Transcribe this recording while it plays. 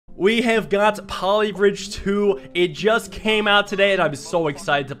we have got Polybridge 2. It just came out today, and I'm so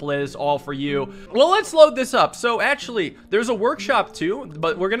excited to play this all for you. Well, let's load this up. So, actually, there's a workshop too,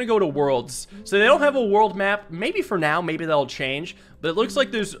 but we're gonna go to Worlds. So, they don't have a world map. Maybe for now, maybe that'll change. But it looks like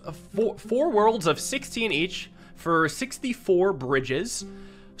there's four worlds of 16 each for 64 bridges.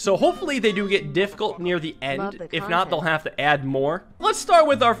 So hopefully they do get difficult near the end. If not, they'll have to add more. Let's start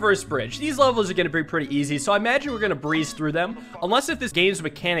with our first bridge. These levels are going to be pretty easy, so I imagine we're going to breeze through them, unless if this game's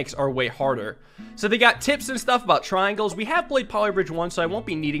mechanics are way harder. So they got tips and stuff about triangles. We have played Polybridge 1, so I won't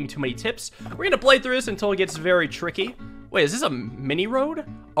be needing too many tips. We're going to play through this until it gets very tricky. Wait, is this a mini road?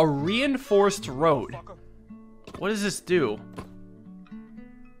 A reinforced road. What does this do?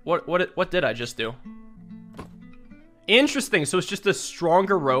 What did I just do? Interesting, so it's just a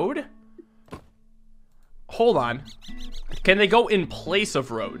stronger road? Hold on. Can they go in place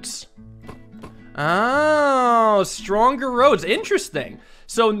of roads? Oh, stronger roads. Interesting.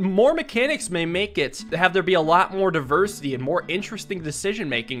 So more mechanics may make it have there be a lot more diversity and more interesting decision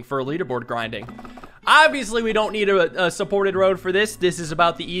making for leaderboard grinding. Obviously, we don't need a supported road for this. This is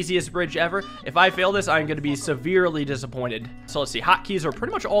about the easiest bridge ever. If I fail this, I'm going to be severely disappointed. So let's see. Hotkeys are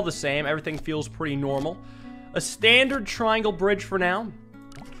pretty much all the same. Everything feels pretty normal. A standard triangle bridge for now.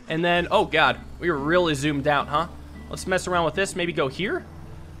 And then, oh god, we were really zoomed out, huh? Let's mess around with this. Maybe go here.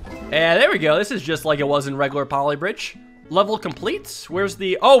 Yeah, there we go. This is just like it was in regular Polybridge. Level complete. Where's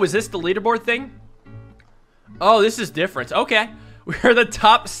the... Oh, is this the leaderboard thing? Oh, this is different. Okay. We're the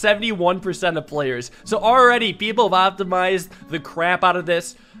top 71% of players. So already, people have optimized the crap out of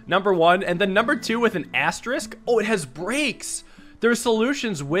this. Number one. And then number two with an asterisk. Oh, it has brakes. There's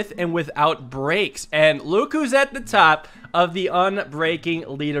solutions with and without brakes. And look who's at the top of the unbreaking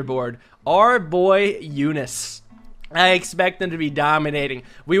leaderboard. Our boy, Eunice. I expect him to be dominating.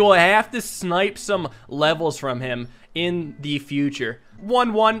 We will have to snipe some levels from him in the future.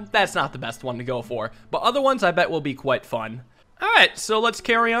 1-1, that's not the best one to go for. But other ones I bet will be quite fun. Alright, so let's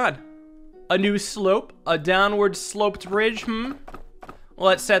carry on. A new slope, a downward sloped bridge,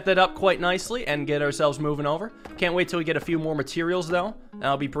 Let's set that up quite nicely and get ourselves moving over. Can't wait till we get a few more materials, though.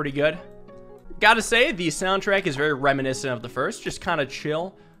 That'll be pretty good. Gotta say, the soundtrack is very reminiscent of the first. Just kind of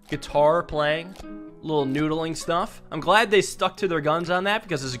chill. Guitar playing. Little noodling stuff. I'm glad they stuck to their guns on that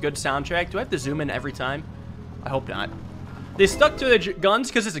because it's a good soundtrack. Do I have to zoom in every time? I hope not. They stuck to their guns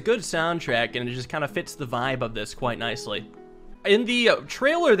because it's a good soundtrack and it just kind of fits the vibe of this quite nicely. In the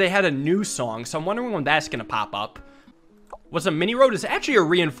trailer, they had a new song, so I'm wondering when that's going to pop up. What's a mini road? It's actually a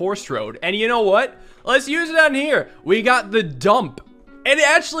reinforced road. And you know what? Let's use it on here. We got the dump. And it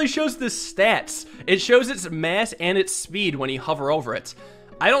actually shows the stats. It shows its mass and its speed when you hover over it.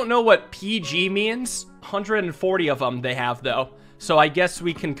 I don't know what PG means. 140 of them they have, though. So I guess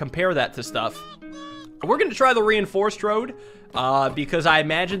we can compare that to stuff. We're going to try the reinforced road. Because I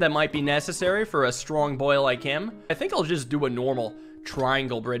imagine that might be necessary for a strong boy like him. I think I'll just do a normal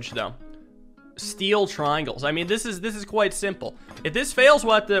triangle bridge, though. Steel triangles. I mean, this is quite simple. If this fails,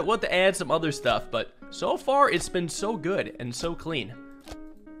 we'll have to add some other stuff, but so far it's been so good and so clean.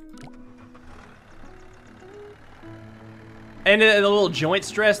 And a little joint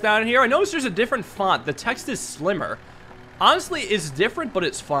stress down here. I noticed there's a different font. The text is slimmer. Honestly, it's different, but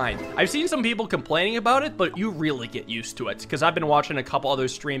it's fine. I've seen some people complaining about it, but you really get used to it. Because I've been watching a couple other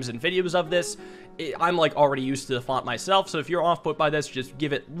streams and videos of this. I'm like already used to the font myself, so if you're off put by this, just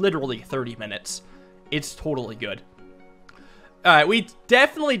give it literally 30 minutes. It's totally good. Alright, we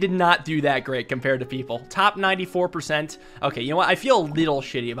definitely did not do that great compared to people. Top 94%. Okay, you know what? I feel a little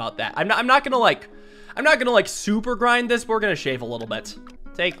shitty about that. I'm not gonna like super grind this, but we're gonna shave a little bit.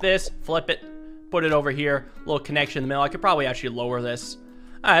 Take this, flip it. Put it over here, little connection in the middle. I could probably actually lower this.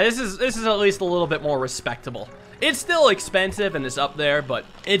 Alright, this is at least a little bit more respectable. It's still expensive and it's up there, but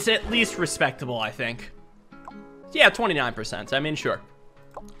it's at least respectable, I think. Yeah, 29%. I mean, sure.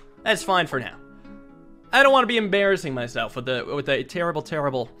 That's fine for now. I don't want to be embarrassing myself with a terrible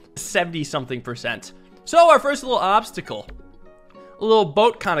 70-something%. So our first little obstacle. A little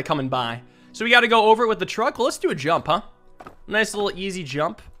boat kind of coming by. So we got to go over it with the truck. Well, let's do a jump, huh? Nice little easy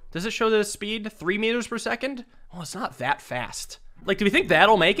jump. Does it show the speed? 3 meters per second? Oh, it's not that fast. Like, do we think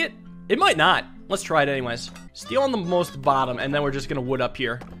that'll make it? It might not. Let's try it anyways. Steel on the most bottom, and then we're just gonna wood up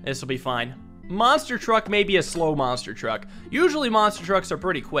here. This will be fine. Monster truck may be a slow monster truck. Usually monster trucks are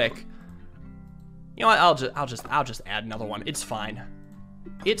pretty quick. You know what? I'll just add another one. It's fine.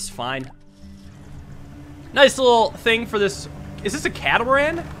 It's fine. Nice little thing for this. Is this a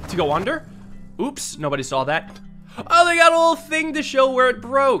catamaran to go under? Oops, nobody saw that. Oh, they got a little thing to show where it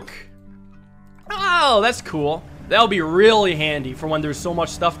broke. Oh, that's cool. That'll be really handy for when there's so much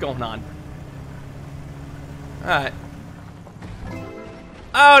stuff going on. Alright.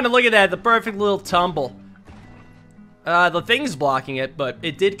 Oh, and look at that, the perfect little tumble. The thing's blocking it, but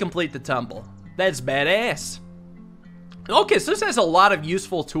it did complete the tumble. That's badass. Okay, so this has a lot of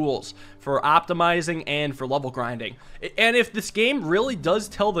useful tools for optimizing and for level grinding. And if this game really does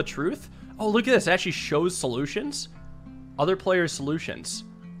tell the truth, oh, look at this, it actually shows solutions. Other players' solutions.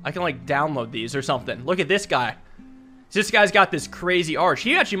 I can, like, download these or something. Look at this guy. This guy's got this crazy arch.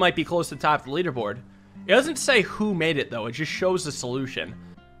 He actually might be close to the top of the leaderboard. It doesn't say who made it, though. It just shows the solution.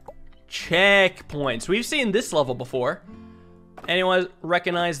 Checkpoints. We've seen this level before. Anyone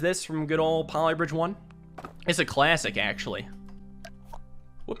recognize this from good old Polybridge 1? It's a classic, actually.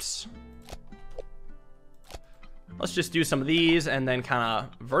 Whoops. Let's just do some of these and then kind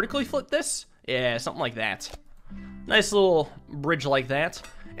of vertically flip this. Yeah, something like that. Nice little bridge like that.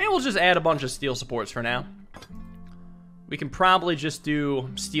 And we'll just add a bunch of steel supports for now. We can probably just do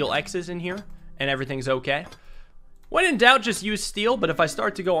steel X's in here and everything's okay. When in doubt, just use steel, but if I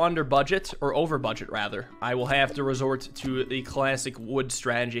start to go under budget, or over budget rather, I will have to resort to the classic wood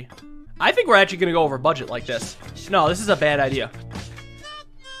strategy. I think we're actually gonna go over budget like this. No, this is a bad idea.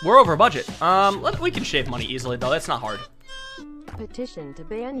 We're over budget. We can shave money easily though, that's not hard. Petition to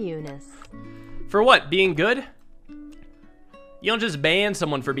ban Eunice. For what, being good? You don't just ban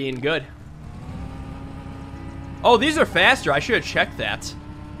someone for being good. Oh, these are faster, I should have checked that.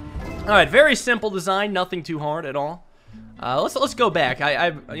 Alright, very simple design, nothing too hard at all. Let's go back.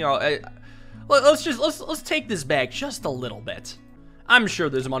 Let's take this back just a little bit. I'm sure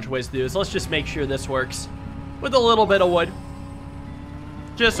there's a bunch of ways to do this. Let's just make sure this works with a little bit of wood.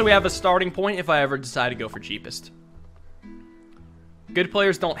 Just so we have a starting point if I ever decide to go for cheapest. Good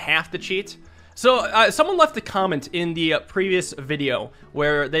players don't have to cheat. So, someone left a comment in the previous video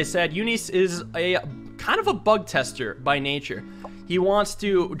where they said Eunice is a kind of a bug tester by nature. He wants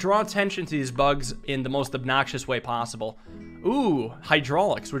to draw attention to these bugs in the most obnoxious way possible. Ooh,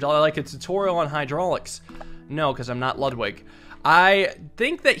 hydraulics. Would I like a tutorial on hydraulics? No, because I'm not Ludwig. I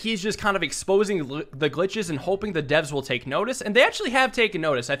think that he's just kind of exposing the glitches and hoping the devs will take notice, and they actually have taken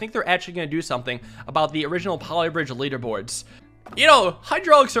notice. I think they're actually going to do something about the original Polybridge leaderboards. You know,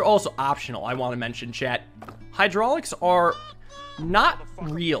 hydraulics are also optional, I want to mention, chat. Hydraulics are not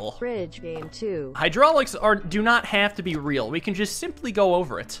real. Bridge game 2. Hydraulics do not have to be real. We can just simply go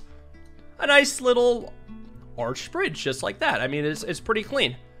over it. A nice little arched bridge, just like that. I mean, it's pretty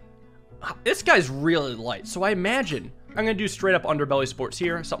clean. This guy's really light, so I imagine I'm gonna do straight up underbelly sports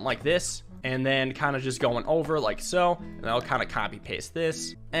here, something like this, and then kind of just going over like so, and I'll kind of copy paste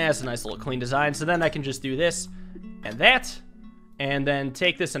this. And it's a nice little clean design. So then I can just do this and that, and then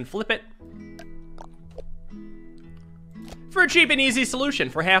take this and flip it. For a cheap and easy solution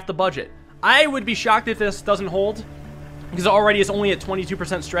for half the budget. I would be shocked if this doesn't hold, because already it's only at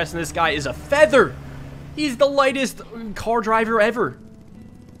 22% stress, and this guy is a feather. He's the lightest car driver ever.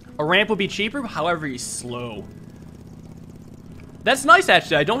 A ramp would be cheaper, however, he's slow. That's nice,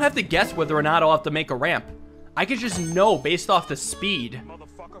 actually. I don't have to guess whether or not I'll have to make a ramp. I can just know based off the speed.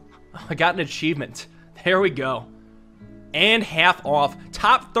 I got an achievement. There we go. And half off.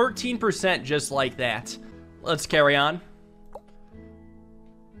 Top 13% just like that. Let's carry on.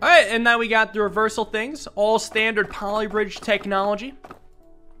 Alright, and now we got the reversal things. All standard Polybridge technology.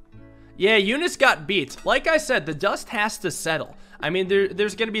 Yeah, Eunice got beat. Like I said, the dust has to settle. I mean,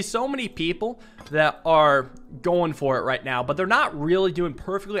 there's going to be so many people that are going for it right now, but they're not really doing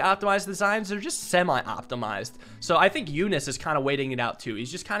perfectly optimized designs. They're just semi-optimized. So I think Eunice is kind of waiting it out too.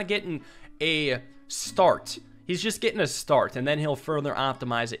 He's just kind of getting a start. He's just getting a start, and then he'll further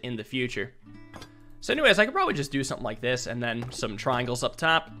optimize it in the future. So anyways, I could probably just do something like this, and then some triangles up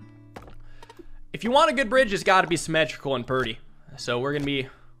top. If you want a good bridge, it's got to be symmetrical and pretty. So we're going to be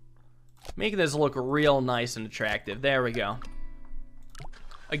making this look real nice and attractive. There we go.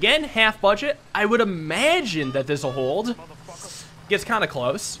 Again, half budget. I would imagine that this will hold. Gets kind of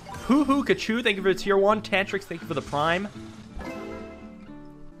close. Hoo-hoo, Kachu, thank you for the tier 1. Tantrix, thank you for the prime.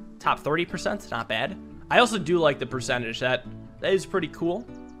 Top 30%, not bad. I also do like the percentage. That is pretty cool.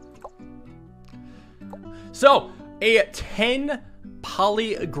 So, a 10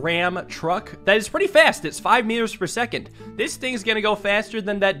 polygram truck. That is pretty fast. It's 5 meters per second. This thing's gonna go faster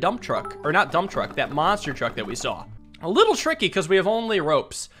than that dump truck. Or not dump truck, that monster truck that we saw. A little tricky because we have only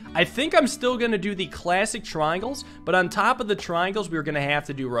ropes. I think I'm still gonna do the classic triangles, but on top of the triangles, we're gonna have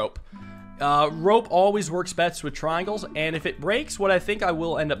to do rope. Rope always works best with triangles, and if it breaks, what I think I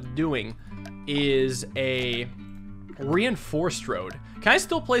will end up doing is a reinforced road. Can I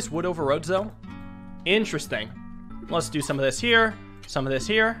still place wood over roads though? Interesting. Let's do some of this here, some of this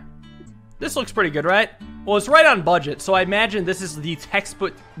here. This looks pretty good, right? Well, it's right on budget, so I imagine this is the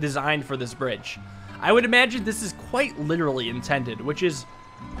textbook design for this bridge. I would imagine this is quite literally intended, which is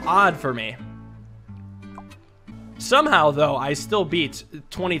odd for me. Somehow, though, I still beat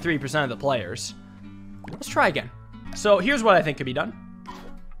 23% of the players. Let's try again. So here's what I think could be done.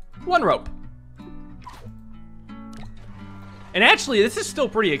 One rope. And actually, this is still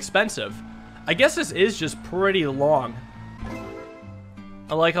pretty expensive. I guess this is just pretty long.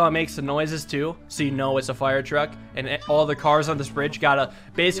 I like how it makes the noises too, so you know it's a fire truck. And all the cars on this bridge gotta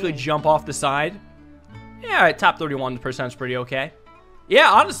basically jump off the side. Yeah, all right, top 31% is pretty okay.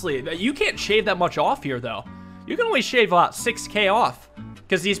 Yeah, honestly, you can't shave that much off here, though. You can only shave about 6K off.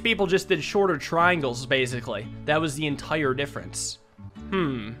 Because these people just did shorter triangles, basically. That was the entire difference.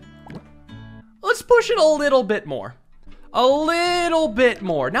 Let's push it a little bit more. A little bit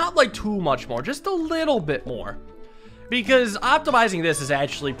more. Not like too much more, just a little bit more. Because optimizing this is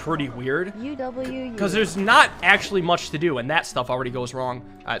actually pretty weird. Because there's not actually much to do, and that stuff already goes wrong.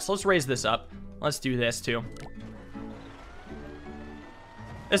 Alright, so let's raise this up. Let's do this, too.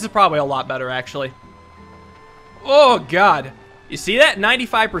 This is probably a lot better, actually. Oh, God. You see that?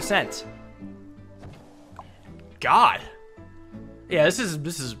 95%. God. Yeah, this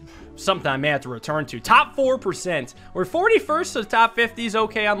is something I may have to return to. Top 4%. We're 41st, so top 50 is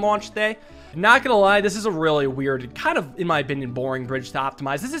okay on launch day. Not gonna lie, this is a really weird, kind of, in my opinion, boring bridge to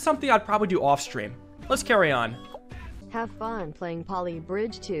optimize. This is something I'd probably do off stream. Let's carry on. Have fun playing Poly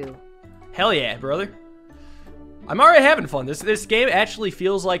Bridge 2. Hell yeah, brother. I'm already having fun. This game actually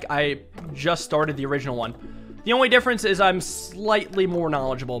feels like I just started the original one. The only difference is I'm slightly more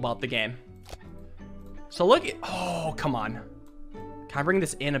knowledgeable about the game. So look at... Oh, come on. Can I bring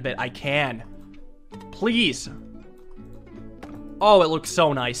this in a bit? I can. Please. Oh, it looks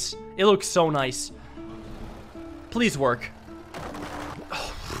so nice. It looks so nice. Please work.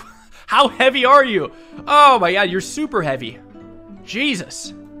 Oh, how heavy are you? Oh my God, you're super heavy.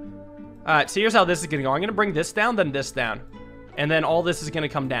 Jesus. Alright, so here's how this is gonna go. I'm gonna bring this down, then this down. And then all this is gonna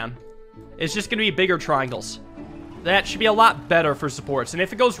come down. It's just gonna be bigger triangles. That should be a lot better for supports. And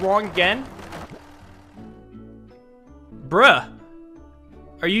if it goes wrong again... Bruh.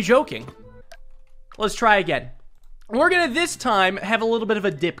 Are you joking? Let's try again. We're gonna, this time, have a little bit of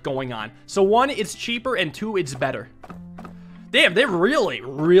a dip going on. So one, it's cheaper, and two, it's better. Damn, they really,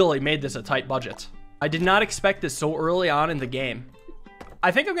 really made this a tight budget. I did not expect this so early on in the game.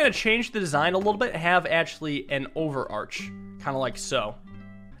 I think I'm gonna change the design a little bit, have actually an overarch. Kind of like so.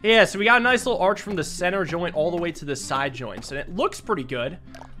 Yeah, so we got a nice little arch from the center joint all the way to the side joints, and it looks pretty good.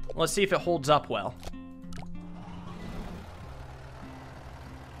 Let's see if it holds up well.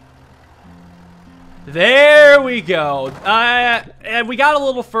 There we go. And we got a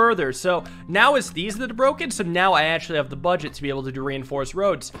little further. So now it's these that are broken. So now I actually have the budget to be able to do reinforced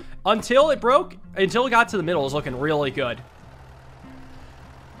roads. Until it broke, until it got to the middle, it was looking really good.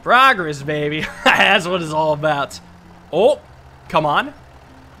 Progress, baby. That's what it's all about. Oh, come on.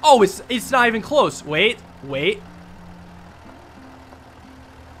 Oh, it's not even close. Wait.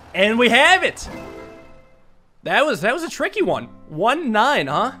 And we have it. That was a tricky one. 1-9,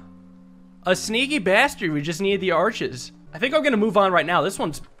 huh? A sneaky bastard. We just needed the arches. I think I'm gonna move on right now. This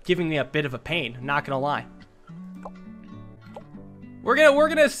one's giving me a bit of a pain, not gonna lie. We're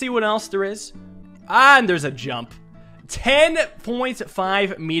gonna see what else there is. Ah, and there's a jump.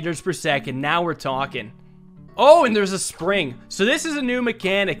 10.5 meters per second. Now we're talking. Oh, and there's a spring. So this is a new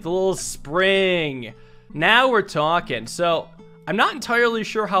mechanic, the little spring. Now we're talking. So I'm not entirely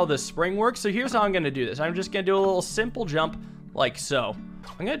sure how the spring works. So here's how I'm gonna do this. I'm just gonna do a little simple jump like so.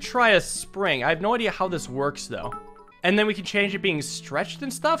 I'm gonna try a spring. I have no idea how this works though. And then we can change it being stretched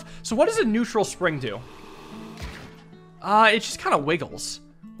and stuff. So what does a neutral spring do? It just kind of wiggles.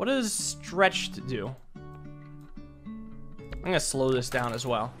 What does stretched do? I'm gonna slow this down as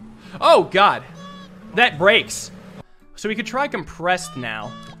well. Oh God, that breaks. So we could try compressed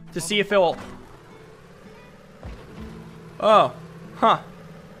now to see if it'll... Oh, huh.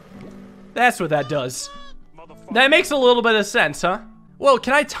 That's what that does. That makes a little bit of sense, huh? Well,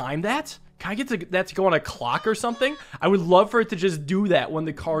 can I time that? Can I get that to go on a clock or something? I would love for it to just do that when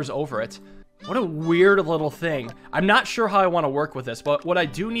the car's over it. What a weird little thing. I'm not sure how I want to work with this, but what I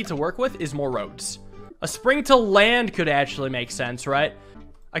do need to work with is more roads. A spring to land could actually make sense, right?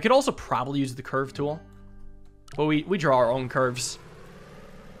 I could also probably use the curve tool. But we draw our own curves.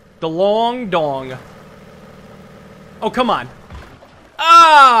 The long dong. Oh, come on.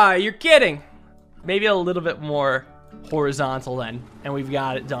 Ah, you're kidding. Maybe a little bit more horizontal then, and we've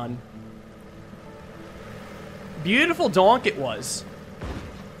got it done. Beautiful donk it was.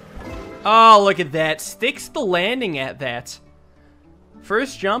 Oh, look at that. Sticks the landing at that.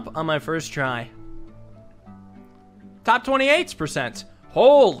 First jump on my first try. Top 28%.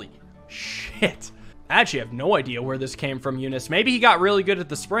 Holy shit. I actually have no idea where this came from, Eunice. Maybe he got really good at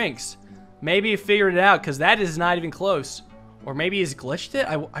the springs. Maybe he figured it out, because that is not even close. Or maybe he's glitched it.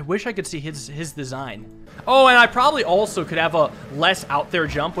 I wish I could see his design. Oh, and I probably also could have a less out there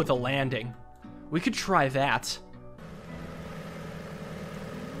jump with a landing. We could try that.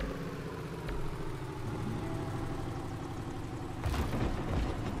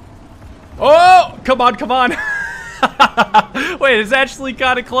 Oh, come on, come on. Wait, it's actually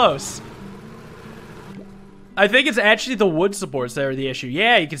kind of close. I think it's actually the wood supports that are the issue.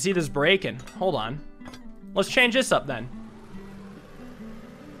 Yeah, you can see this breaking. Hold on. Let's change this up then.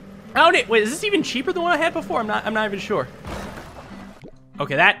 Oh, wait, is this even cheaper than what I had before? I'm not even sure.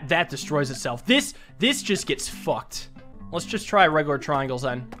 Okay, that destroys itself. This just gets fucked. Let's just try regular triangles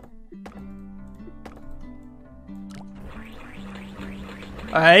then.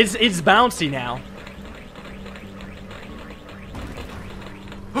 It's bouncy now.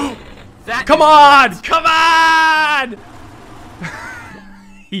 Come on! Come on!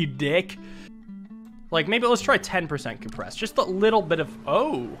 You dick. Like, maybe let's try 10% compressed. Just a little bit of...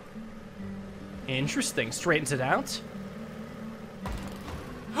 Oh. Interesting. Straightens it out.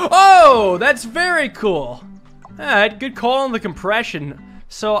 Oh! That's very cool. Good call on the compression.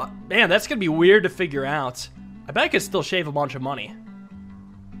 So, man, that's going to be weird to figure out. I bet I could still shave a bunch of money.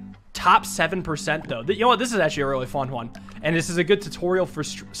 Top 7% though. You know what? This is actually a really fun one. And this is a good tutorial for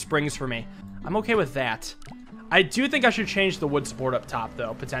springs for me. I'm okay with that. I do think I should change the wood support up top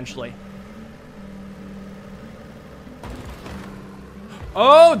though, potentially.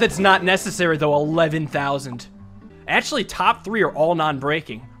 Oh, that's not necessary though. 11,000. Actually, top 3 are all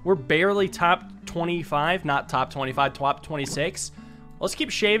non-breaking. We're barely top 25, not top 25, top 26. Let's keep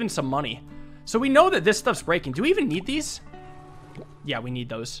shaving some money. So we know that this stuff's breaking. Do we even need these? Yeah, we need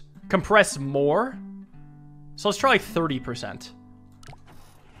those. Compress more. So let's try like 30%.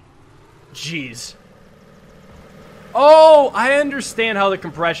 Jeez. Oh, I understand how the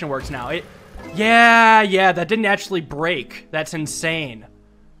compression works now. Yeah, that didn't actually break. That's insane.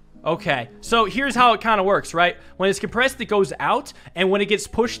 Okay, so here's how it kind of works, right? When it's compressed, it goes out, and when it gets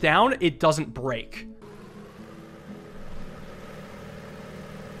pushed down, it doesn't break.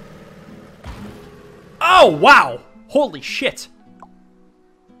 Oh, wow. Holy shit.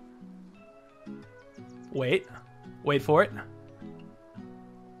 Wait for it.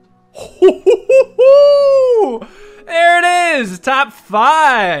 There it is, top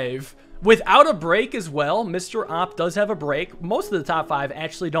 5. Without a break as well. Mr. Op does have a break. Most of the top 5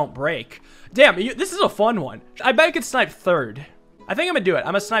 actually don't break. Damn, this is a fun one. I bet I could snipe 3rd. I think I'm gonna do it. I'm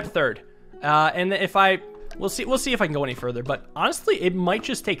gonna snipe 3rd. And if we'll see if I can go any further. But honestly, it might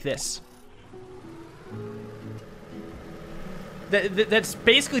just take this. That's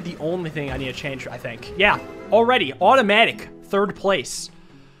basically the only thing I need to change, I think. Yeah, already. Automatic. 3rd place.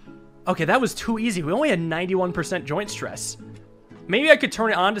 Okay, that was too easy. We only had 91% joint stress. Maybe I could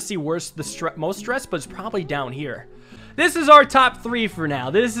turn it on to see where's the most stress, but it's probably down here. This is our top 3 for now.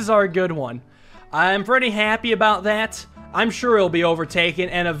 This is our good one. I'm pretty happy about that. I'm sure it'll be overtaken,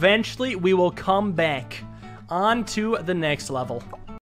 and eventually we will come back on to the next level.